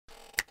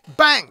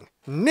Bang!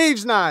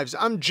 Knaves Knives.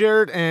 I'm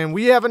Jared, and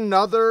we have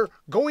another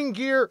Going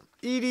Gear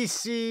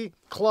EDC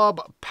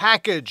Club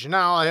package.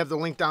 Now, I have the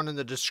link down in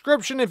the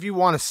description if you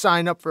want to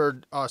sign up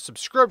for a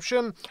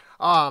subscription.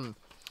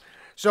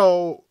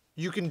 So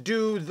you can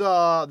do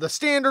the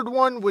standard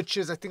one, which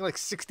is I think like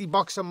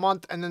 $60 a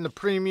month, and then the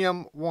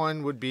premium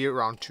one would be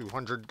around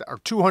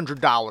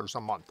 $200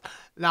 a month.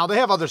 Now, they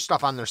have other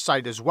stuff on their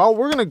site as well.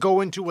 We're going to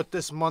go into what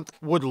this month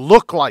would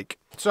look like.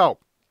 So,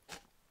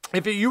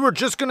 if you were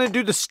just going to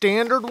do the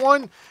standard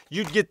one,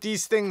 you'd get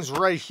these things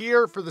right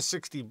here for the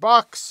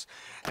 $60.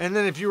 And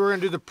then if you were going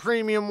to do the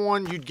premium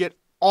one, you'd get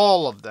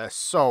all of this.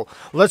 So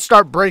let's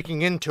start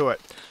breaking into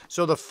it.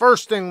 So the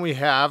first thing we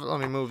have,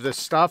 let me move this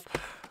stuff.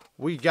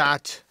 We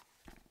got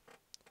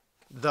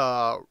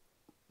the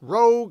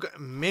Rogue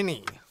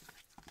Mini.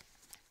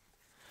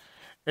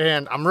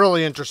 And I'm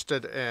really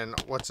interested in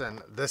what's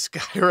in this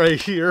guy right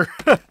here.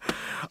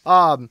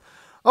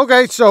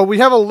 Okay, so we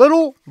have a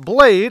little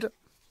blade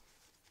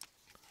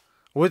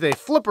with a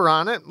flipper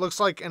on it. Looks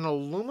like an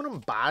aluminum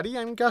body,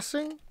 I'm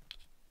guessing.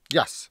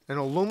 Yes, an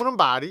aluminum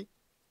body.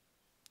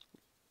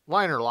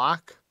 Liner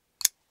lock.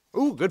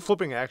 Ooh, good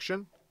flipping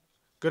action.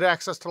 Good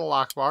access to the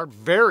lock bar.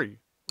 Very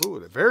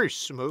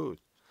smooth.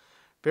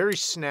 Very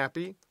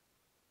snappy.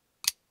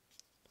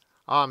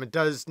 It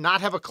does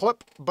not have a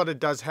clip, but it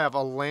does have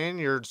a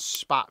lanyard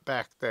spot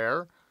back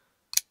there.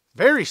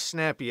 Very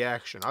snappy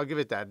action. I'll give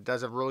it that. It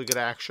does have really good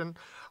action.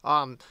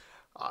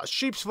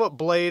 Sheep's foot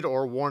blade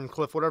or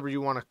Warncliffe, whatever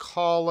you want to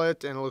call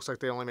it. And it looks like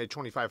they only made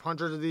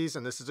 2,500 of these.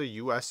 And this is a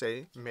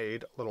USA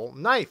made little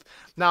knife.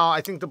 Now,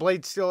 I think the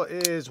blade steel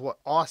is what,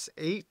 AUS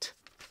 8?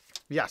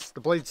 Yes,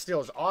 the blade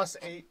steel is AUS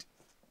 8.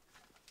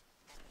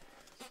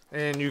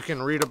 And you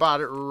can read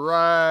about it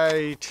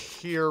right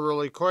here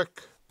really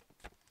quick.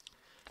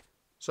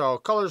 So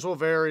colors will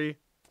vary.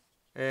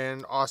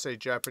 And AUS 8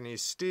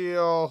 Japanese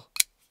steel.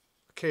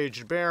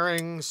 Caged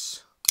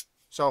bearings.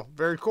 So,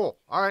 very cool.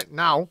 All right,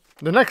 now,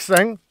 the next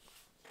thing,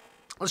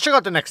 let's check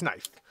out the next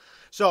knife.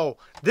 So,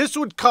 this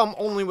would come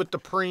only with the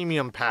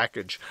premium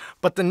package,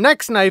 but the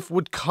next knife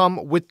would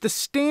come with the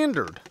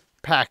standard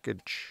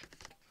package.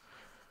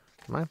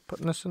 Am I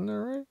putting this in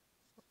there right?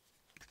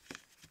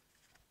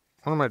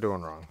 What am I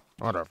doing wrong?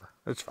 Whatever,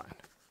 it's fine.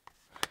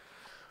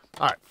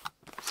 All right.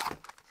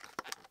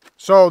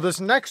 So, this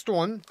next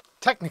one,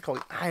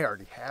 technically, I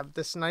already have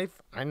this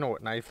knife. I know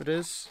what knife it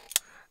is.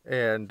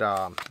 And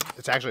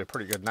it's actually a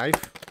pretty good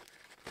knife.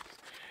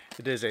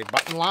 It is a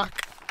button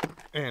lock,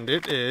 and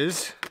it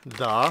is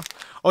the...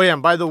 Oh yeah,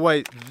 and by the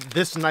way,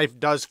 this knife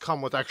does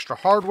come with extra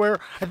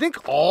hardware. I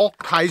think all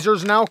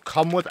Kaisers now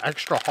come with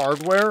extra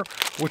hardware,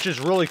 which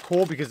is really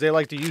cool because they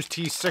like to use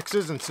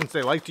T6s, and since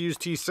they like to use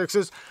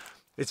T6s,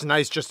 it's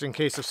nice just in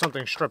case if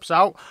something strips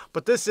out.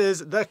 But this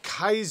is the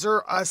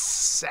Kaiser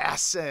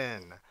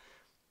Assassin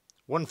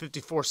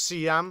 154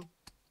 cm.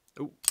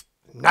 Ooh.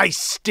 Nice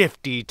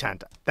stiff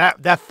detent.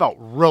 That felt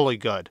really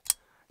good.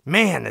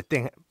 Man, that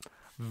thing,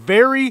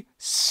 very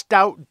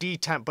stout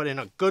detent, but in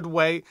a good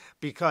way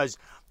because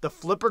the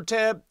flipper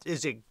tab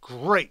is a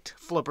great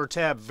flipper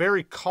tab.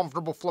 Very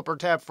comfortable flipper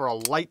tab for a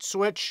light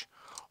switch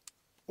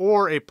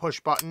or a push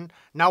button.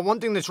 Now, one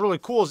thing that's really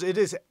cool is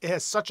it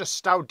has such a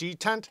stout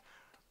detent.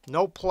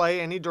 No play,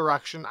 any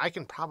direction. I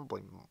can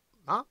probably,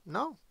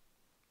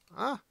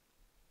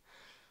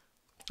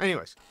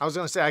 anyways, I was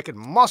going to say I could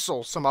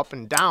muscle some up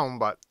and down,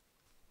 but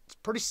it's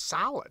pretty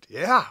solid.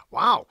 Yeah,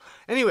 wow.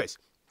 Anyways,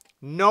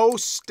 no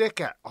stick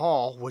at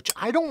all, which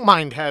I don't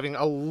mind having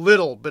a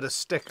little bit of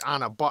stick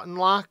on a button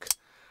lock.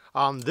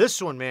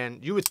 This one, man,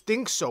 you would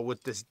think so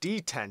with this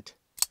detent.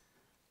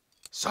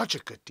 Such a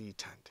good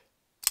detent.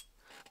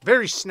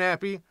 Very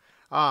snappy.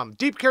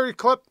 Deep carry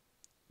clip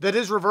that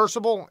is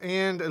reversible,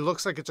 and it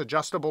looks like it's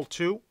adjustable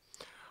too.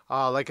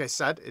 Like I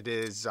said, it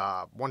is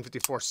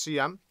 154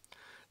 cm.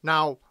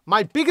 Now,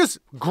 my biggest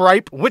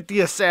gripe with the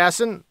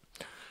Assassin,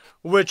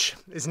 which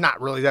is not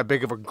really that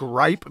big of a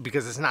gripe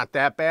because it's not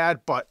that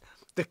bad, but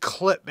the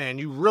clip, man,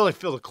 you really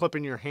feel the clip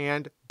in your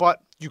hand,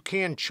 but you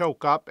can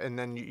choke up and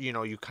then,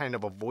 you kind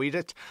of avoid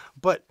it.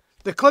 But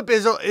the clip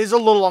is a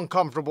little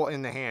uncomfortable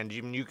in the hand.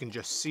 You can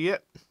just see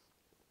it.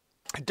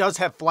 It does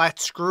have flat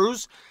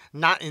screws,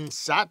 not in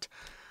set.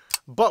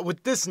 But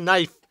with this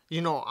knife,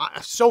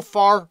 so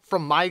far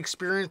from my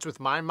experience with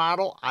my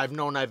model, I've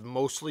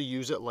mostly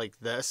used it like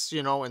this,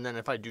 and then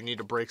if I do need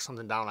to break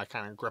something down, I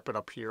kind of grip it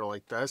up here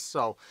like this.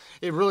 So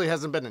it really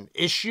hasn't been an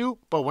issue,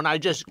 but when I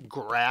just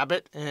grab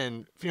it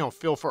and,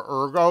 feel for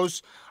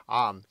ergos,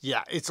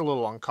 yeah, it's a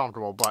little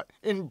uncomfortable, but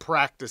in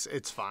practice,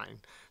 it's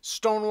fine.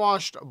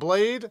 Stonewashed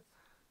blade,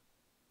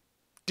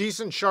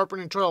 decent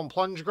sharpening trail and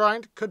plunge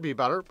grind, could be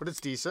better, but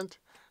it's decent.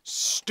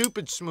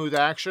 Stupid smooth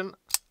action.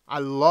 I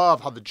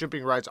love how the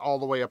jimping rides all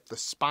the way up the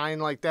spine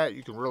like that.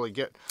 You can really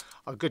get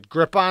a good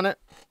grip on it.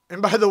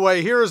 And by the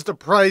way, here is the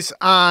price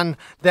on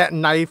that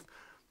knife,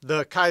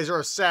 the Kaiser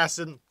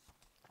Assassin,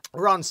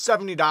 around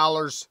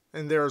 $70.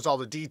 And there's all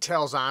the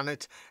details on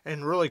it.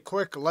 And really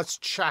quick, let's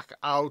check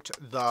out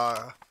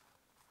the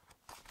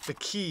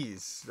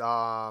keys.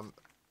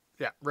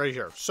 Yeah, right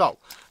here. So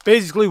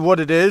basically what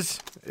it is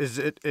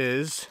it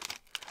has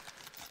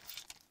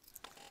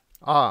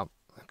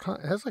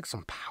like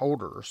some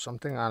powder or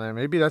something on it.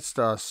 Maybe that's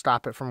to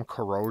stop it from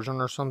corrosion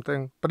or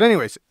something. But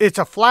anyways, it's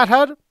a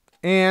flathead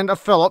and a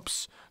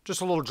Phillips.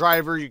 Just a little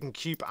driver you can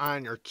keep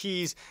on your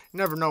keys. You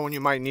never know when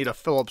you might need a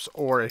Phillips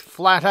or a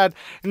flathead.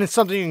 And it's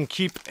something you can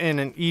keep in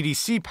an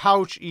EDC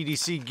pouch,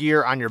 EDC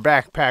gear, on your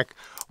backpack,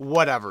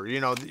 whatever.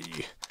 You know,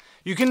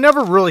 you can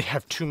never really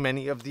have too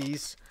many of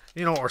these,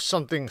 you know, or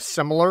something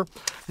similar.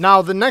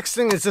 Now, the next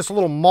thing is this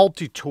little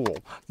multi-tool.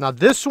 Now,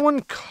 this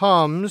one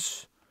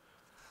comes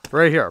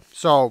right here.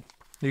 So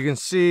you can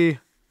see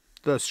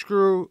the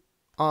screw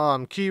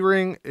key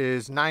ring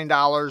is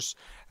 $9.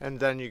 And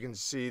then you can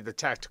see the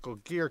tactical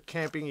gear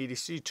camping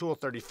EDC tool,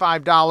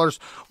 $35.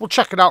 We'll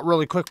check it out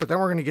really quick, but then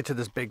we're going to get to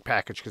this big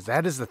package because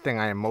that is the thing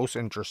I am most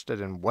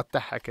interested in. What the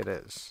heck it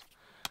is.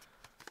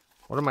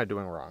 What am I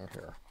doing wrong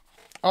here?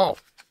 Oh,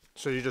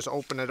 so you just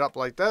open it up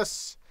like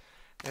this,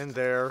 and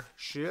there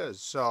she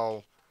is.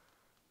 So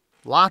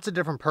lots of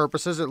different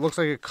purposes. It looks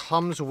like it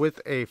comes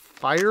with a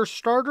fire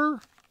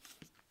starter.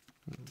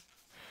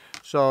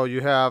 So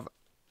you have,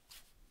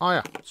 oh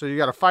yeah, so you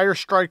got a fire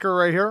striker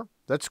right here.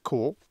 That's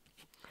cool.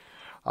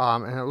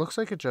 And it looks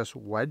like it just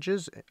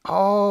wedges.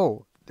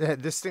 Oh,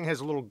 this thing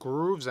has little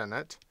grooves in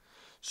it.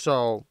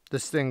 So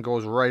this thing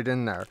goes right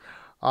in there.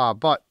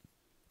 But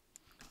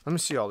let me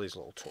see all these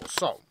little tools.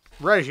 So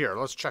right here,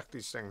 let's check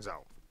these things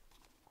out.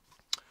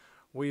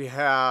 We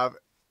have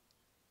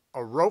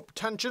a rope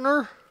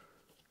tensioner,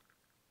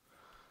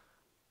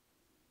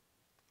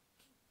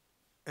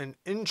 an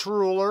inch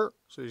ruler.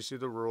 So you see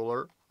the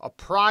ruler, a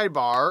pry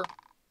bar.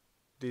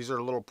 These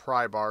are little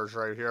pry bars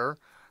right here.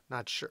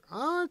 Not sure.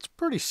 It's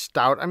pretty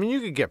stout. I mean, you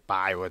could get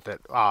by with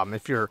it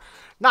if you're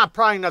not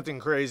prying nothing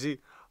crazy.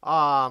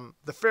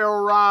 The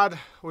ferro rod,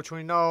 which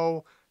we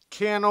know,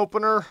 can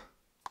opener.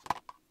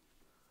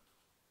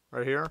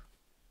 Right here.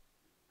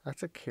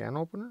 That's a can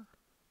opener?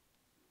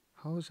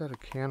 How is that a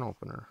can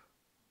opener?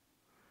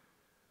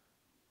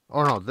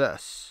 Oh, no,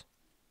 this.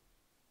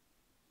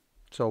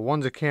 So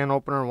one's a can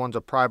opener, one's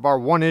a pry bar.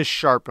 One is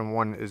sharp and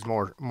one is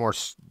more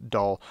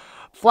dull.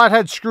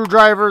 Flathead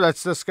screwdriver,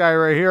 that's this guy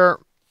right here.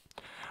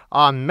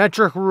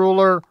 Metric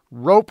ruler,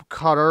 rope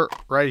cutter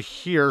right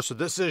here. So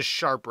this is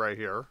sharp right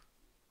here.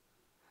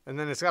 And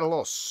then it's got a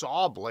little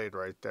saw blade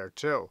right there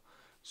too.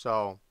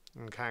 So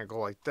you can kind of go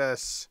like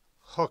this,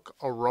 hook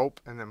a rope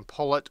and then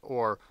pull it,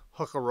 or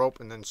hook a rope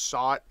and then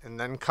saw it and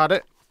then cut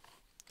it.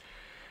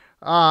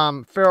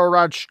 Ferro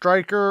rod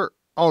striker.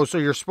 Oh, so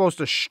you're supposed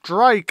to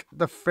strike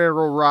the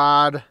ferro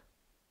rod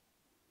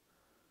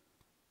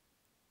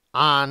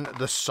on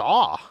the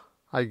saw,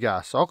 I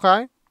guess.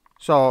 Okay.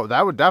 So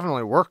that would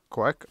definitely work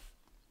quick.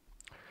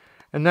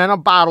 And then a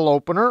bottle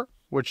opener,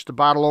 which the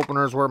bottle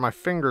opener is where my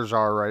fingers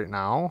are right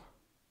now.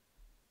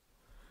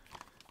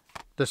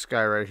 This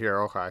guy right here.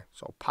 Okay.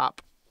 So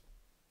pop.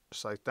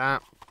 Just like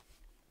that.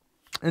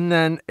 And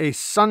then a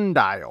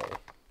sundial.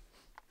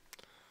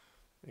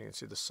 You can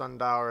see the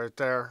sundial right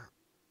there.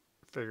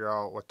 Figure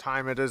out what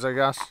time it is, I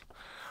guess.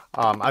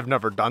 I've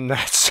never done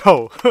that,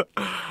 so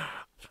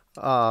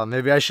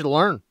maybe I should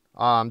learn.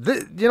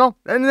 You know,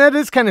 and that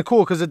is kind of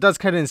cool because it does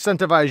kind of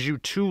incentivize you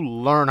to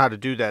learn how to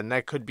do that, and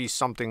that could be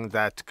something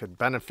that could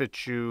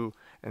benefit you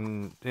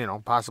and, you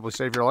know, possibly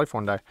save your life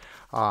one day,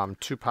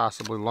 to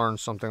possibly learn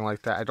something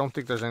like that. I don't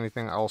think there's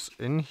anything else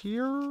in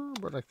here,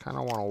 but I kind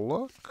of want to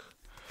look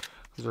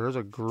because there is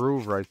a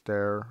groove right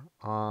there.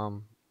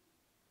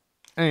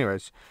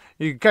 Anyways,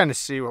 you can kind of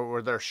see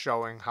where they're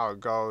showing how it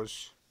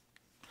goes.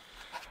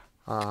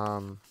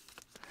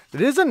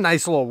 It is a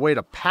nice little way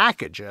to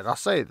package it, I'll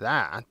say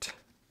that.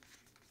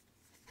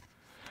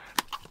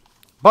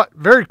 But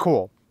very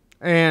cool.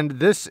 And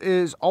this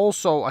is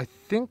also, I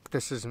think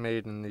this is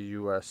made in the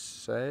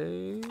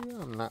USA.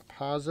 I'm not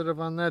positive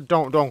on that.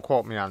 Don't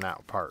quote me on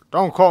that part.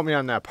 Don't quote me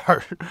on that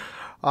part.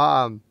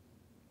 Oh,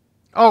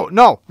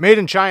 no, made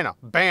in China.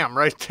 Bam,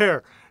 right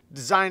there.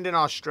 Designed in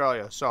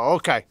Australia. So,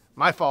 okay.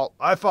 My fault.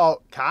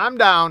 Calm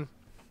down.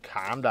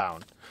 Calm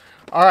down.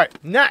 All right,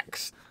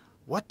 next.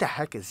 What the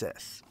heck is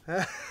this?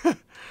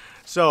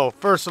 So,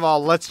 first of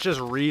all, let's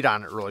just read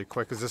on it really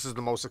quick because this is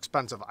the most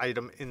expensive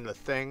item in the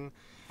thing.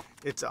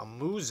 It's a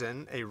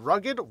Musen, a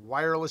rugged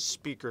wireless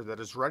speaker that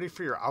is ready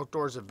for your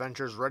outdoors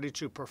adventures, ready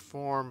to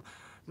perform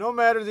no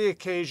matter the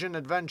occasion,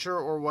 adventure,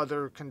 or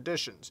weather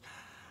conditions.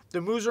 The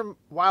Musen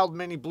Wild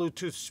Mini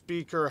Bluetooth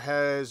speaker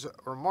has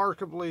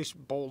remarkably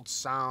bold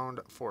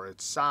sound for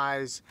its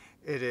size.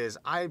 It is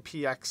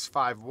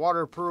IPX5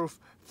 waterproof,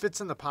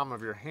 fits in the palm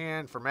of your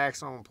hand for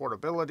maximum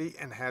portability,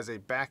 and has a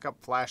backup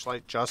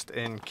flashlight just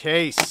in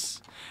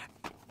case.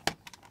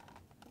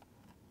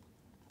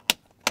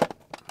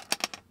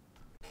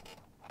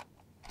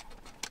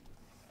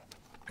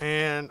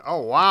 And,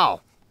 oh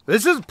wow,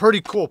 this is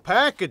pretty cool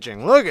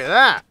packaging. Look at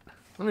that.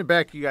 Let me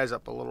back you guys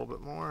up a little bit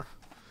more.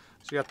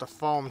 So you got the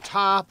foam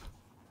top.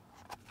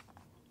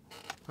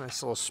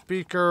 Nice little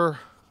speaker.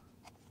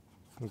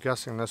 I'm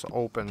guessing this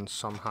opens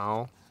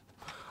somehow.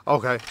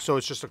 Okay, so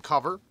it's just a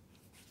cover.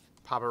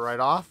 Pop it right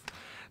off.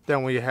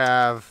 Then we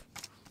have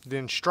the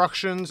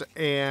instructions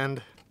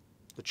and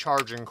the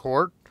charging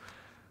cord.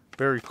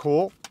 Very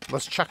cool.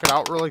 Let's check it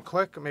out really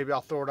quick. Maybe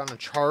I'll throw it on a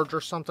charge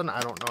or something. I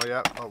don't know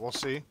yet, but we'll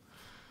see.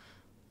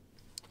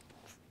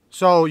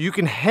 So you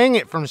can hang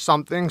it from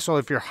something. So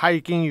if you're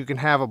hiking, you can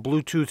have a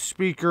Bluetooth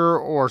speaker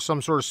or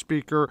some sort of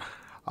speaker.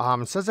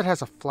 It says it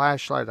has a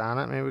flashlight on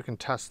it. Maybe we can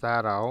test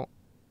that out.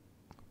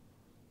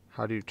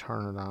 How do you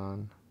turn it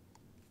on?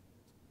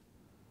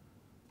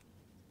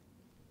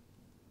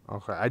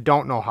 Okay, I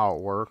don't know how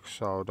it works,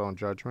 so don't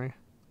judge me.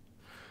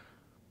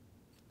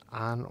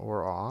 On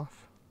or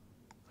off.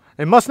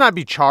 It must not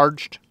be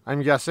charged,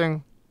 I'm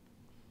guessing.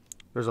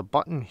 There's a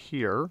button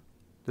here.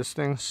 This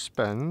thing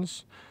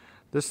spins.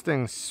 This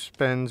thing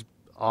spins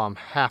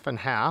half and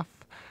half.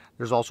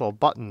 There's also a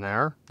button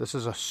there. This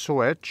is a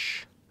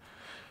switch.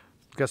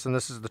 I'm guessing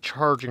this is the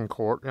charging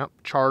cord. Yep,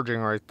 charging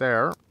right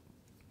there.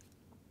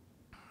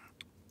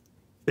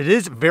 It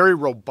is very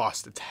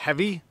robust. It's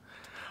heavy.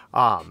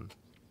 Not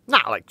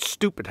like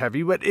stupid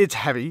heavy, but it's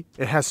heavy.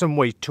 It has some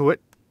weight to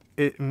it.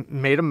 It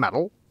made of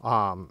metal.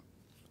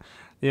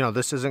 You know,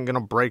 this isn't going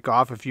to break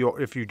off if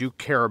you do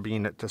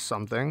carabine it to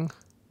something.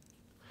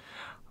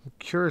 I'm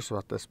curious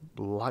about this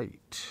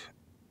light.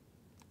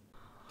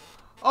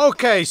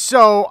 Okay,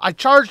 so I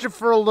charged it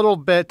for a little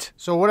bit.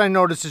 So what I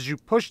noticed is you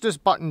push this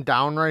button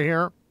down right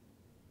here,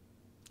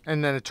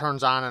 and then it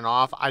turns on and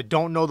off. I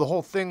don't know the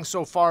whole thing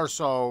so far,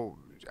 so,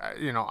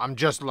 you know, I'm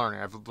just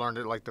learning. I've learned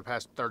it like the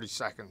past 30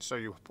 seconds. So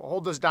you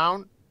hold this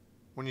down.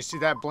 When you see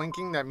that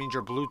blinking, that means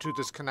your Bluetooth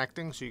is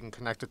connecting, so you can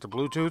connect it to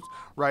Bluetooth.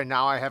 Right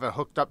now, I have it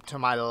hooked up to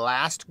my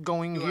last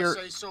going here.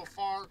 So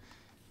far,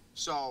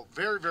 so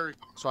very.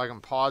 So I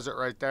can pause it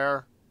right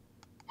there.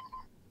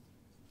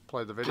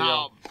 Play the video.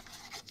 Now,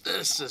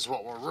 this is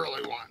what we're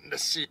really wanting to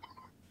see.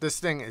 This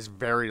thing is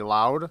very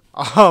loud.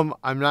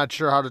 I'm not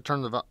sure how to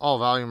turn the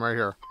volume right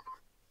here.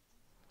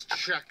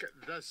 Check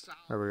this out.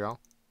 There we go.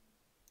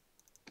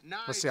 Nice.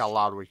 Let's see how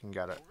loud we can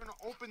get it. We're gonna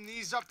open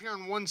these up here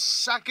in 1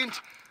 second.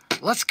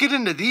 Let's get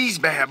into these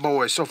bad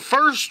boys. So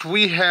first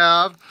we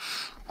have,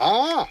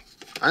 oh,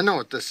 I know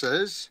what this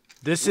is.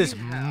 This is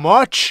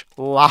much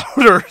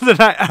louder than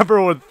I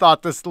ever would have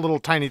thought this little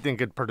tiny thing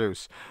could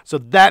produce. So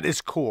that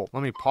is cool.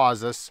 Let me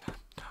pause this.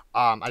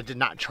 I did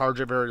not charge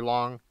it very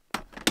long.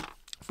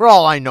 For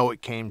all I know,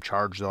 it came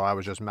charged, though. I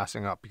was just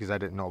messing up because I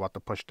didn't know about the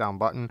push down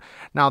button.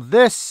 Now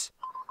this,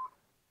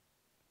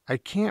 I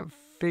can't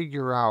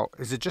figure out.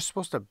 Is it just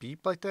supposed to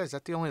beep like that? Is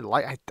that the only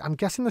light? I'm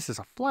guessing this is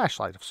a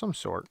flashlight of some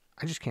sort.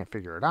 I just can't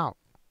figure it out.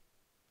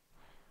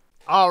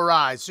 All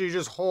right, so you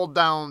just hold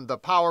down the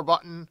power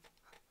button.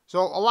 So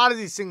a lot of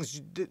these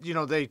things, you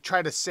know, they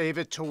try to save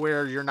it to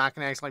where you're not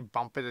going to actually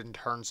bump it and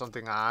turn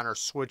something on or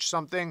switch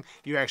something.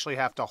 You actually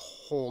have to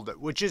hold it,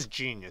 which is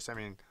genius. I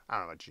mean, I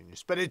don't know about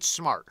genius, but it's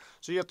smart.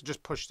 So you have to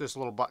just push this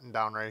little button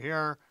down right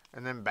here,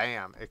 and then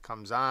bam, it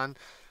comes on.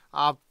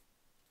 I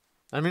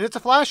mean, it's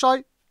a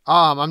flashlight.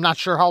 I'm not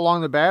sure how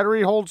long the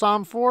battery holds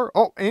on for.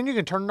 Oh, and you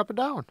can turn it up and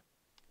down.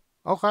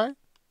 Okay.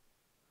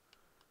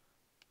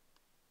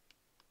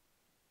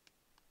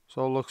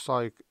 So it looks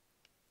like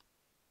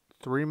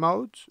 3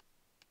 modes.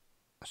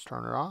 Let's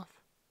turn it off.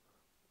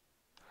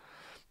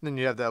 Then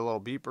you have that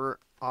little beeper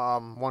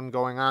one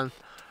going on.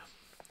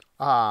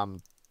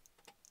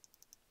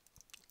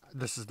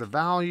 This is the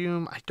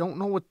volume. I don't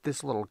know what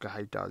this little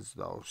guy does,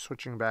 though.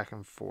 Switching back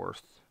and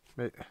forth.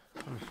 I'm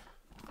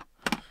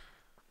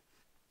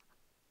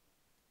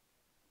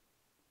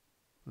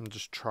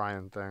just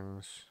trying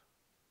things.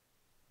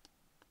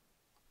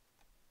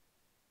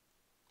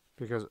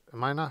 Because,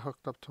 am I not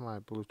hooked up to my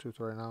Bluetooth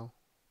right now?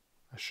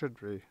 I should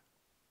be.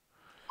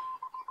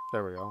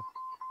 There we go.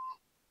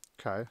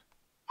 Okay.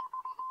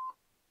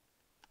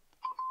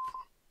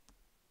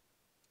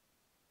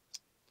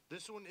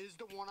 This one is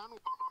the one on.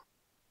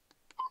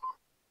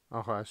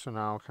 Okay, so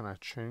now can I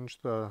change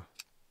the...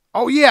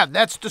 Oh yeah,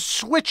 that's to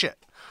switch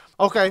it.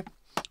 Okay,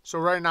 so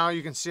right now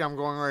you can see I'm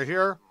going right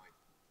here.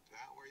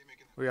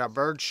 We got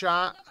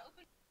birdshot.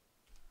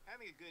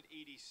 Having a good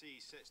EDC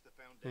sets the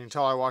foundation. You can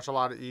tell I watch a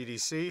lot of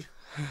EDC.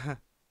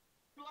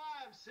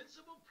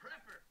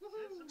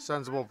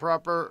 Sensible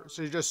prepper.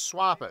 So you just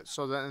swap it.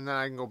 So then, and then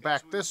I can go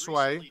back this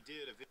way.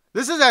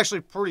 This is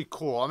actually pretty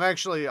cool. I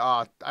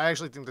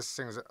actually think this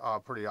thing's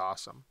pretty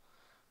awesome.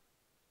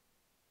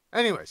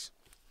 Anyways,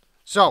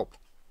 so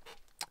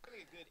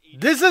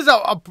this is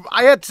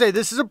I had to say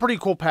this is a pretty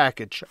cool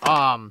package.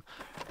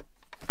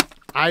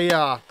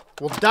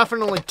 We'll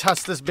definitely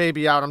test this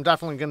baby out. I'm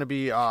definitely going to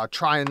be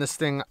trying this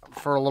thing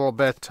for a little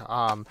bit.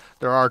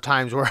 There are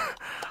times where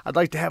I'd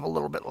like to have a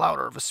little bit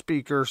louder of a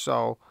speaker.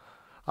 So,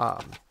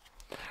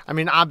 I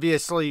mean,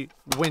 obviously,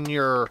 when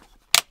you're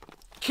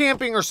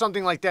camping or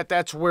something like that,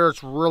 that's where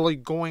it's really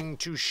going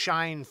to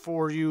shine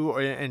for you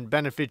and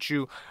benefit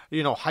you.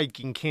 You know,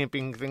 hiking,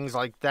 camping, things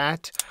like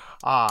that.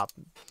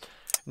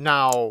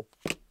 Now,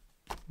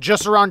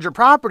 just around your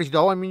property,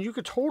 though, I mean, you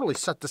could totally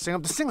set this thing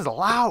up. This thing's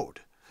loud.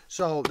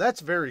 So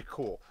that's very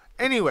cool.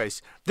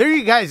 Anyways, there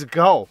you guys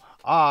go.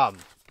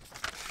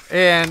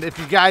 And if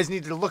you guys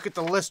need to look at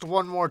the list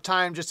one more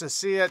time just to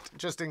see it,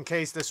 just in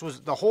case this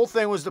was, the whole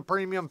thing was the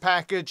premium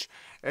package.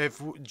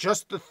 If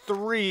just the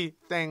 3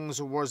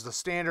 things was the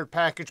standard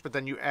package, but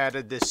then you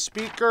added this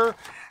speaker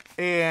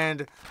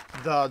and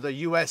the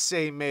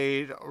USA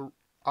made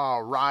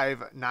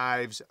Rive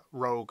Knives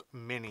Rogue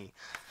Mini.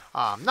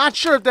 Not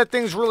sure if that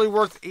thing's really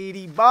worth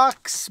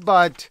 $80,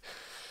 but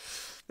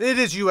it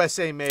is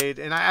USA made,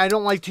 and I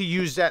don't like to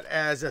use that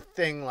as a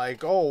thing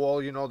like, oh, well,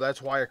 you know,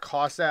 that's why it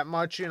costs that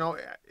much. You know,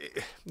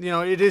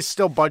 it is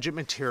still budget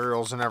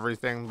materials and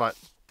everything, but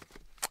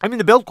I mean,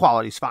 the build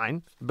quality's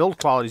fine. The build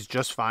quality's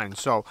just fine.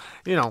 So,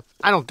 you know,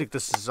 I don't think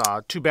this is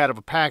too bad of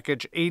a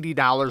package.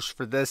 $80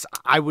 for this.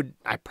 I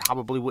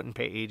probably wouldn't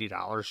pay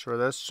 $80 for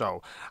this.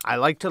 So I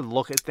like to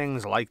look at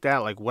things like that.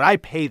 Like, would I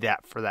pay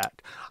that for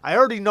that? I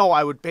already know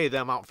I would pay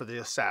them out for the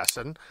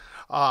Assassin.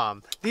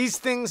 These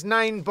things,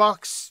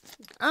 $9.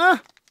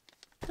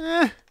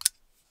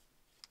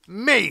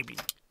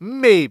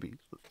 Maybe.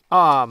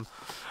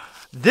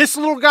 This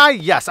little guy,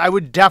 yes, I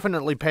would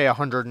definitely pay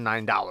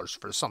 $109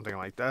 for something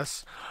like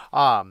this.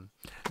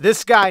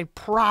 This guy,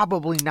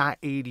 probably not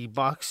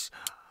 $80.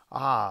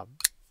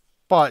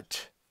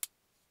 But,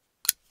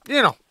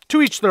 you know,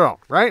 to each their own,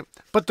 right?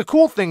 But the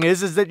cool thing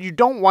is that you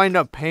don't wind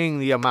up paying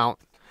the amount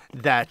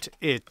that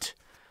it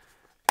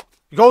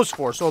goes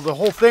for. So the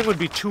whole thing would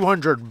be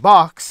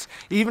 $200.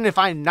 Even if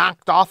I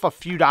knocked off a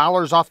few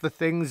dollars off the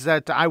things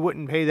that I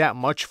wouldn't pay that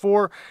much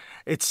for,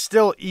 it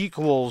still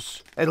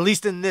equals, at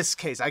least in this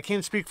case. I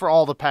can't speak for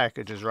all the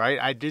packages, right?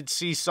 I did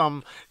see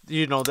some,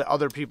 you know, that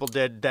other people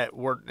did that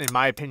were, in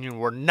my opinion,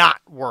 were not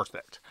worth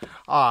it.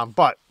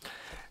 But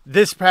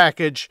this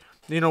package,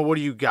 you know, what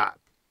do you got?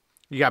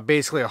 You got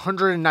basically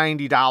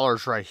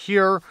 $190 right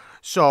here.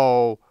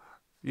 So,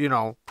 you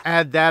know,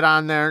 add that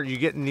on there, you're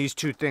getting these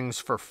 2 things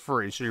for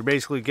free. So you're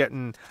basically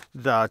getting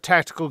the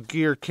tactical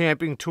gear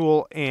camping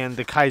tool and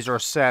the Kaiser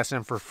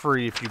Assassin for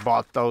free if you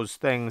bought those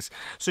things.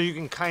 So you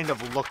can kind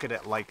of look at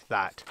it like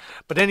that.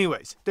 But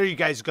anyways, there you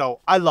guys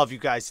go. I love you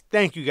guys.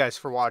 Thank you guys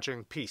for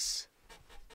watching. Peace.